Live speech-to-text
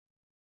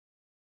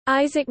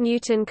Isaac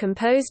Newton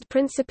composed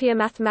Principia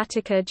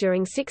Mathematica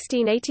during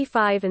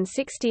 1685 and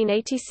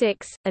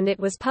 1686, and it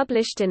was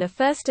published in a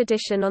first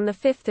edition on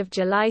 5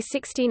 July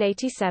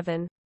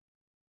 1687.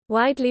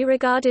 Widely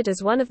regarded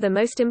as one of the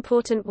most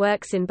important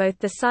works in both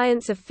the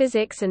science of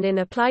physics and in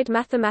applied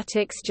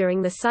mathematics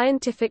during the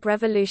scientific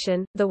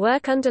revolution, the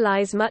work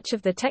underlies much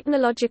of the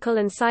technological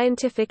and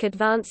scientific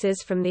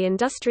advances from the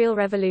Industrial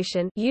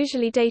Revolution,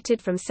 usually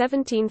dated from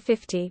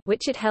 1750,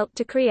 which it helped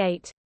to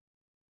create.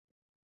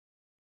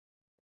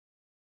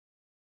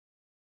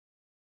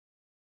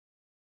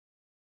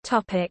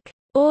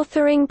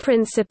 Authoring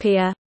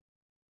Principia.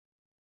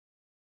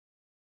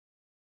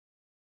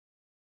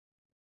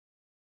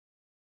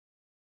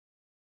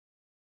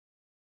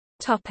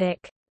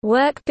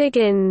 Work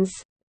begins.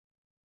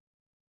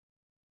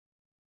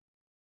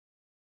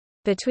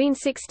 Between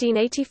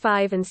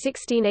 1685 and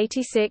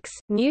 1686,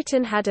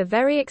 Newton had a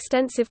very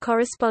extensive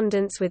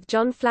correspondence with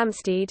John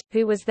Flamsteed,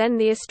 who was then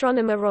the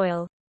Astronomer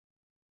Royal.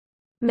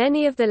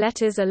 Many of the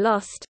letters are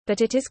lost, but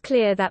it is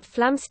clear that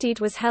Flamsteed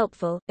was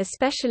helpful,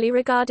 especially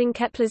regarding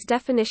Kepler's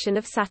definition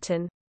of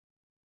Saturn.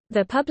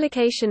 The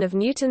publication of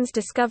Newton's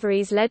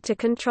discoveries led to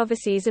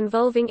controversies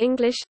involving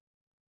English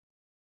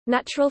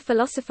natural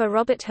philosopher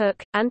Robert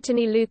Hooke,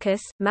 Anthony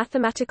Lucas,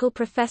 mathematical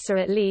professor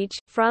at Liège,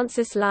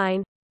 Francis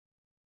Line,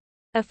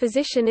 a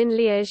physician in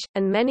Liège,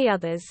 and many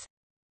others.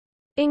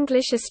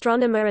 English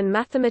astronomer and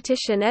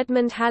mathematician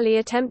Edmund Halley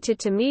attempted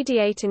to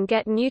mediate and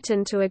get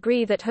Newton to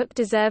agree that Hooke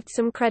deserved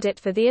some credit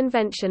for the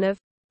invention of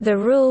the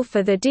rule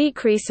for the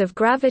decrease of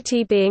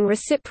gravity being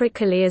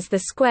reciprocally as the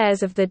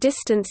squares of the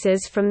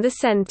distances from the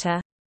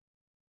center.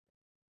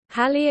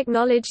 Halley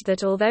acknowledged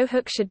that although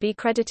Hooke should be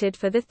credited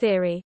for the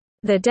theory,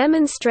 the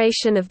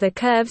demonstration of the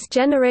curves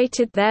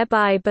generated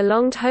thereby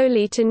belonged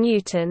wholly to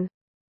Newton.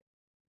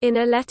 In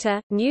a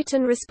letter,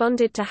 Newton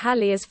responded to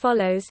Halley as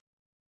follows: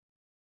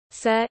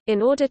 Sir,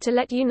 in order to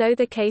let you know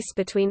the case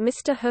between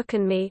Mr. Hooke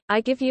and me,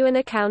 I give you an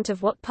account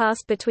of what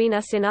passed between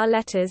us in our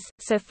letters,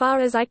 so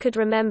far as I could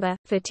remember,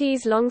 for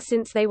 'tis long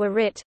since they were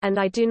writ, and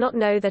I do not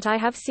know that I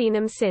have seen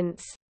 'em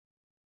since.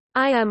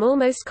 I am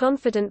almost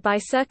confident by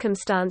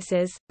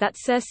circumstances, that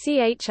Sir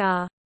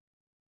Chr.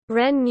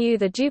 Wren knew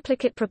the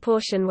duplicate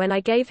proportion when I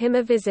gave him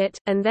a visit,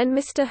 and then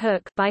Mr.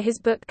 Hooke, by his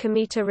book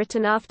Cometa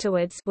written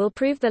afterwards, will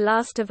prove the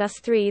last of us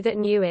three that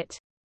knew it.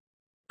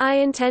 I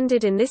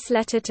intended in this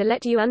letter to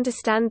let you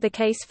understand the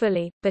case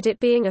fully, but it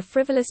being a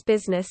frivolous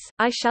business,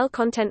 I shall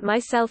content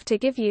myself to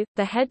give you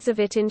the heads of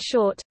it in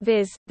short,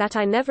 viz., that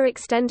I never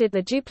extended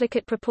the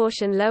duplicate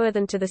proportion lower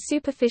than to the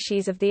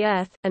superficies of the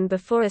earth, and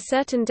before a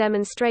certain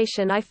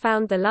demonstration I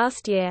found the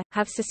last year,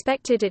 have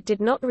suspected it did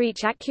not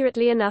reach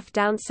accurately enough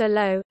down so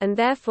low, and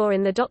therefore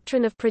in the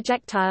doctrine of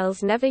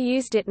projectiles never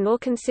used it nor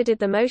considered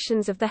the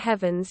motions of the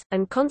heavens,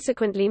 and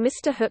consequently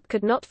Mr. Hooke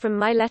could not from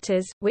my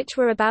letters, which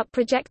were about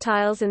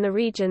projectiles and the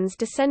regions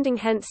descending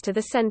hence to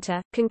the center,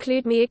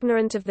 conclude me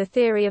ignorant of the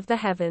theory of the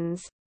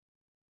heavens.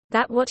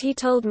 That what he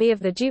told me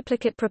of the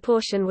duplicate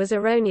proportion was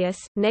erroneous,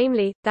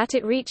 namely, that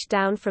it reached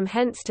down from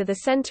hence to the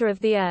center of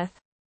the earth.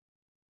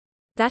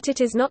 That it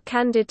is not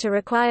candid to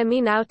require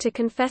me now to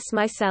confess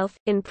myself,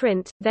 in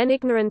print, then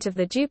ignorant of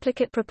the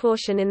duplicate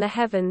proportion in the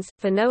heavens,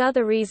 for no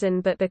other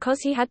reason but because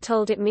he had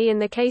told it me in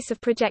the case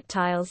of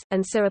projectiles,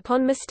 and so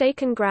upon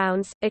mistaken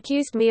grounds,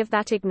 accused me of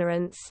that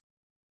ignorance.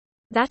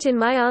 That in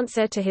my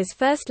answer to his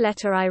first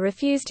letter I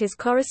refused his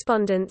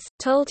correspondence,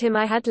 told him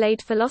I had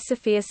laid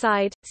philosophy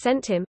aside,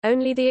 sent him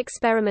only the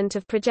experiment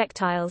of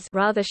projectiles,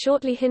 rather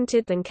shortly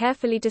hinted than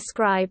carefully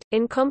described,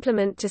 in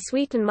compliment to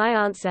sweeten my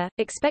answer,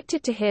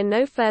 expected to hear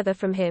no further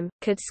from him,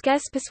 could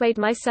scarce persuade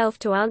myself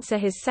to answer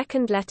his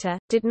second letter,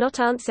 did not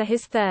answer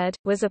his third,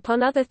 was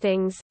upon other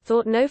things,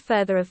 thought no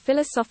further of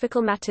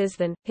philosophical matters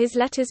than his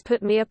letters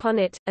put me upon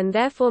it, and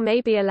therefore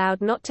may be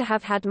allowed not to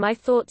have had my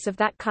thoughts of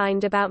that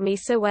kind about me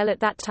so well at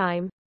that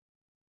time.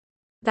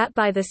 That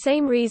by the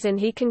same reason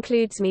he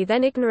concludes me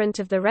then ignorant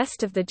of the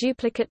rest of the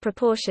duplicate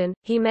proportion,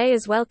 he may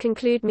as well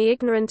conclude me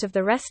ignorant of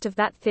the rest of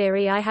that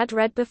theory I had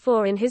read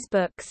before in his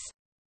books.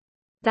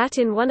 That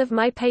in one of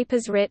my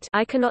papers writ,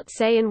 I cannot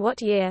say in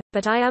what year,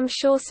 but I am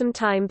sure some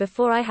time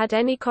before I had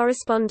any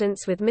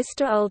correspondence with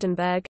Mr.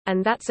 Oldenburg,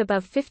 and that's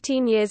above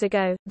 15 years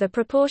ago, the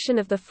proportion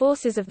of the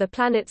forces of the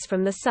planets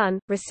from the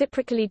Sun,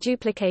 reciprocally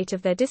duplicate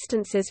of their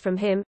distances from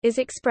him, is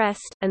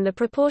expressed, and the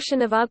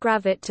proportion of our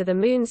gravit to the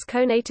Moon's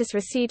conatus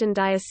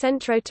residendi as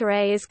centro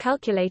terrae is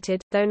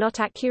calculated, though not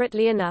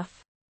accurately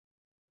enough.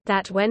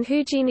 That when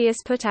Hugenius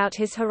put out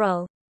his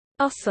Herol.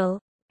 Ossel.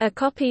 A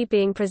copy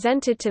being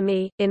presented to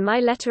me, in my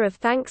letter of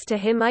thanks to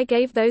him I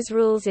gave those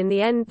rules in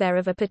the end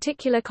thereof a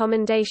particular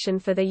commendation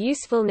for their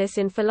usefulness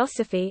in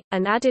philosophy,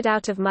 and added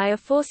out of my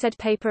aforesaid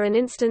paper an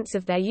instance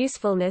of their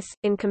usefulness,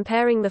 in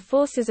comparing the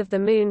forces of the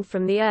Moon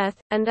from the Earth,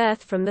 and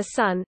Earth from the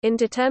Sun, in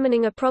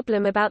determining a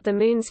problem about the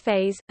Moon's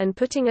phase, and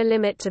putting a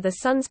limit to the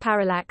Sun's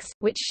parallax,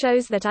 which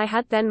shows that I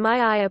had then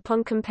my eye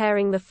upon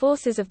comparing the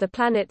forces of the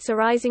planets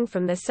arising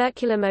from their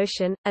circular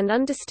motion, and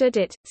understood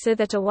it, so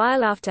that a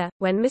while after,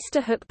 when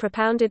Mr. Hooke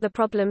propounded propounded the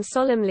problem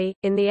solemnly,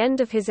 in the end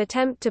of his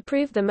attempt to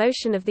prove the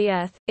motion of the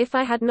Earth. If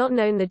I had not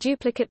known the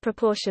duplicate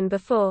proportion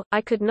before,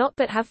 I could not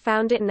but have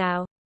found it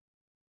now.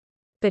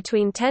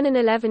 Between 10 and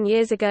 11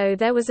 years ago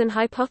there was an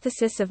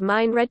hypothesis of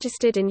mine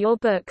registered in your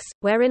books,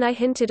 wherein I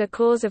hinted a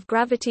cause of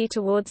gravity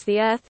towards the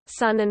Earth,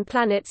 Sun and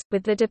planets,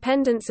 with the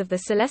dependence of the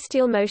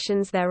celestial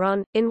motions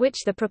thereon, in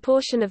which the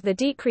proportion of the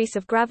decrease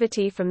of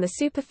gravity from the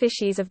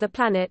superficies of the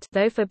planet,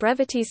 though for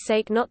brevity's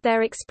sake not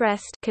there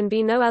expressed, can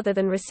be no other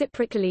than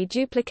reciprocally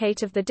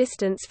duplicate of the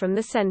distance from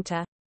the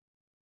center.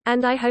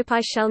 And I hope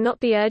I shall not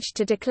be urged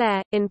to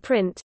declare, in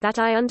print, that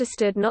I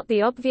understood not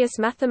the obvious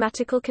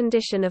mathematical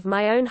condition of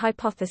my own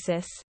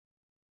hypothesis.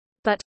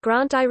 But,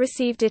 grant I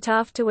received it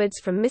afterwards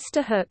from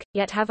Mr. Hooke,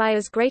 yet have I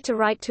as great a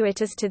right to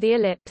it as to the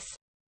ellipse.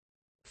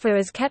 For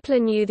as Kepler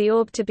knew the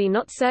orb to be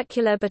not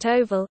circular but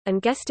oval,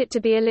 and guessed it to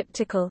be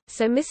elliptical,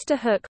 so Mr.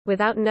 Hooke,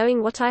 without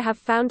knowing what I have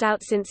found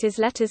out since his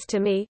letters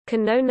to me,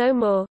 can know no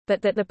more, but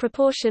that the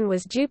proportion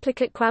was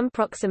duplicate quam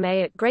proxime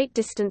at great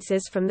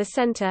distances from the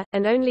centre,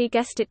 and only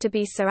guessed it to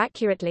be so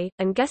accurately,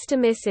 and guessed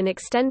amiss in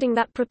extending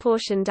that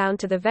proportion down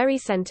to the very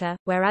centre,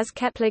 whereas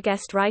Kepler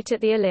guessed right at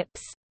the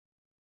ellipse.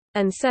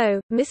 And so,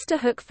 Mr.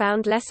 Hooke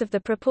found less of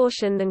the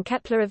proportion than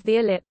Kepler of the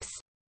ellipse.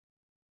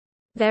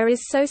 There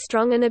is so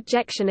strong an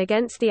objection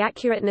against the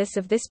accurateness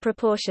of this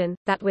proportion,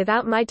 that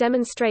without my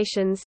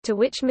demonstrations, to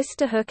which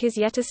Mr. Hooke is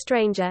yet a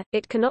stranger,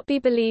 it cannot be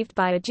believed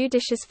by a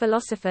judicious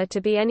philosopher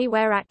to be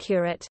anywhere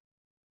accurate.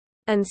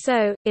 And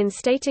so, in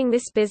stating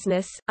this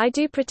business, I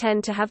do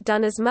pretend to have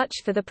done as much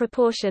for the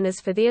proportion as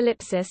for the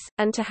ellipsis,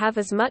 and to have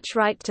as much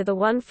right to the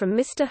one from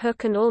Mr.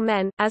 Hooke and all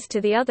men, as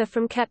to the other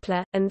from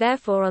Kepler, and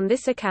therefore on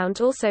this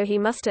account also he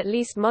must at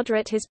least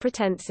moderate his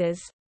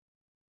pretenses.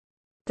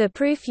 The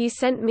proof you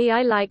sent me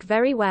I like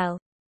very well.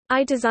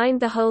 I designed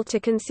the whole to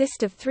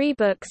consist of 3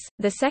 books,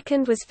 the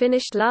second was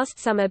finished last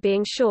summer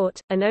being short,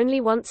 and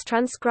only wants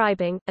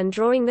transcribing, and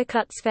drawing the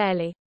cuts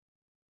fairly.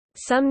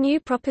 Some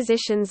new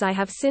propositions I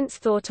have since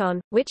thought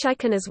on, which I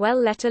can as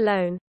well let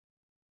alone.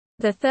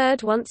 The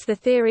third wants the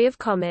theory of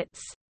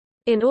comets.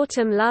 In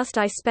autumn last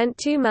I spent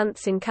 2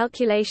 months in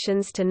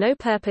calculations to no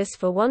purpose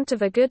for want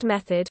of a good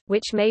method,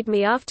 which made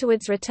me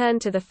afterwards return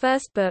to the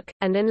first book,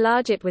 and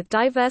enlarge it with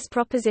diverse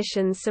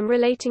propositions, some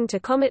relating to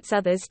comets,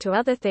 others to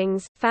other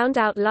things, found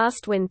out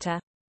last winter.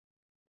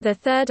 The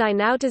third I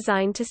now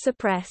design to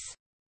suppress.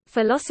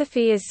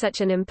 Philosophy is such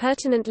an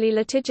impertinently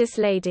litigious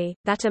lady,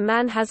 that a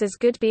man has as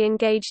good be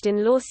engaged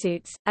in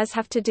lawsuits, as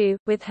have to do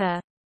with her.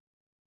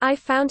 I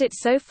found it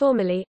so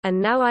formerly,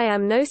 and now I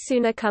am no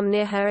sooner come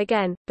near her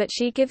again, but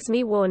she gives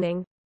me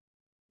warning.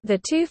 The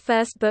 2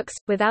 first books,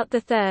 without the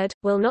third,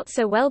 will not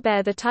so well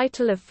bear the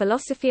title of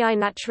Philosophiae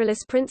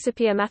Naturalis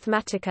Principia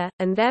Mathematica,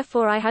 and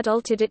therefore I had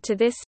altered it to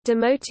this, De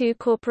Motu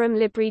Corporum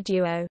Libri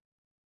Duo.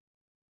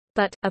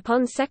 But,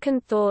 upon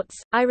second thoughts,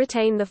 I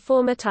retain the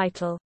former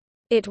title.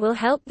 It will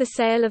help the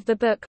sale of the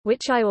book,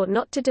 which I ought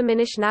not to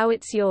diminish now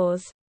it's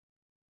yours.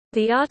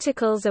 The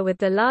articles are with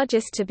the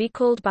largest to be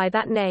called by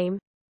that name.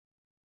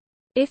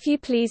 If you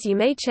please you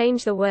may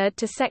change the word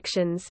to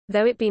sections,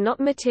 though it be not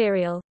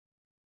material.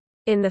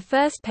 In the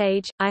first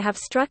page, I have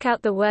struck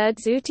out the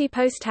words uti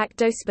post hac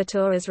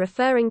dospator as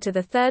referring to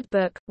the third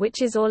book,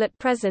 which is all at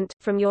present,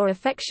 from your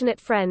affectionate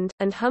friend,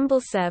 and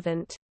humble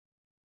servant.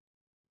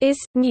 Is.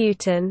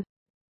 Newton.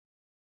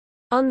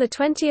 On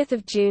 20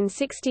 June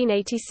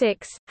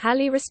 1686,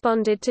 Halley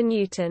responded to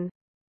Newton.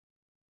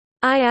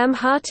 I am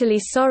heartily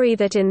sorry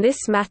that in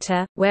this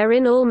matter,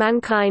 wherein all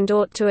mankind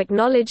ought to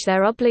acknowledge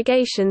their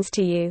obligations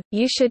to you,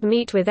 you should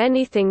meet with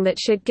anything that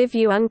should give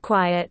you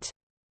unquiet.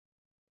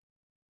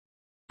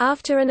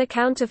 After an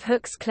account of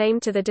Hooke's claim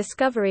to the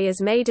discovery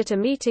as made at a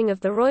meeting of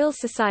the Royal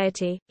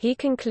Society, he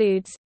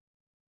concludes,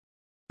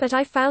 But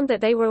I found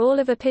that they were all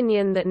of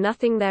opinion that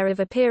nothing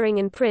thereof appearing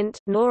in print,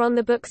 nor on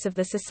the books of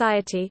the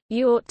Society,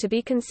 you ought to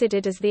be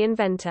considered as the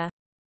inventor.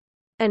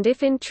 And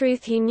if in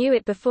truth he knew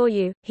it before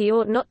you, he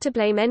ought not to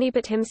blame any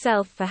but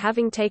himself for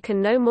having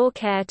taken no more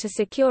care to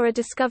secure a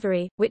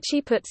discovery, which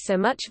he puts so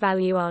much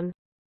value on.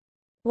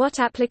 What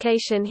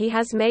application he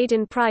has made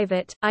in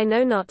private, I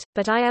know not,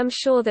 but I am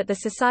sure that the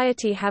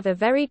Society have a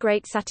very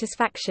great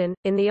satisfaction,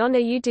 in the honour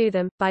you do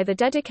them, by the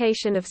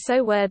dedication of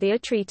so worthy a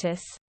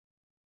treatise.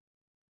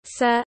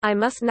 Sir, I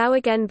must now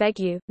again beg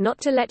you, not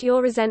to let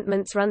your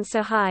resentments run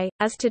so high,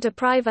 as to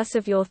deprive us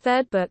of your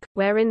third book,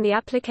 wherein the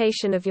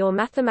application of your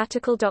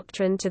mathematical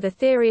doctrine to the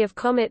theory of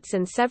comets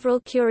and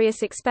several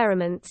curious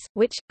experiments,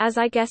 which, as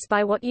I guess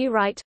by what you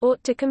write,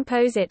 ought to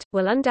compose it,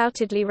 will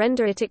undoubtedly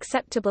render it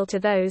acceptable to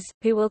those,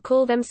 who will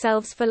call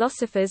themselves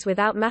philosophers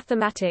without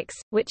mathematics,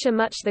 which are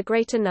much the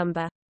greater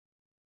number.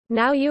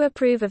 Now you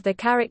approve of the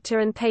character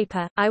and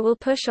paper, I will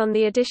push on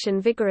the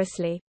edition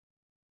vigorously.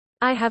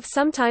 I have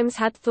sometimes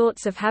had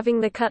thoughts of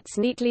having the cuts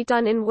neatly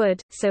done in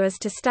wood, so as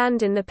to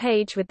stand in the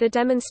page with the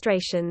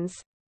demonstrations.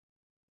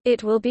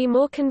 It will be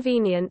more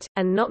convenient,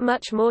 and not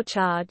much more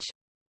charge.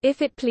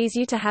 If it please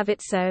you to have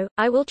it so,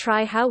 I will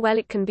try how well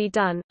it can be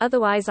done,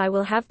 otherwise I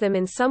will have them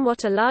in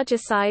somewhat a larger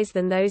size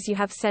than those you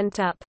have sent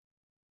up.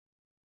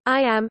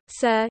 I am,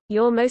 sir,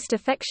 your most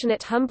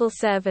affectionate humble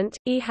servant,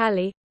 E.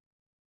 Halley.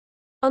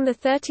 On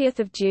 30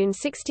 June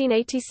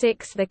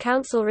 1686 the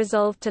Council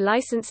resolved to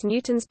license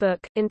Newton's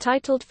book,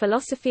 entitled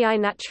Philosophiae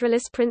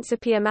Naturalis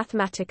Principia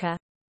Mathematica.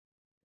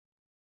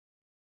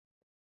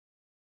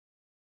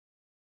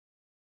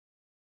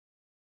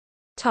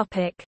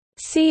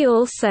 See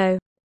also.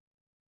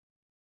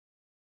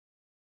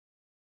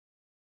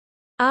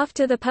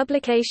 After the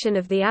publication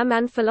of the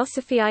Amman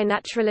Philosophiae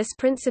Naturalis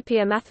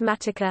Principia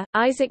Mathematica,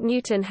 Isaac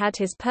Newton had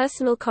his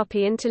personal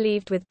copy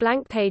interleaved with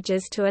blank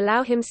pages to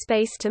allow him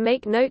space to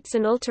make notes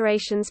and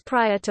alterations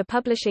prior to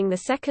publishing the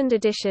second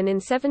edition in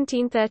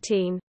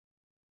 1713.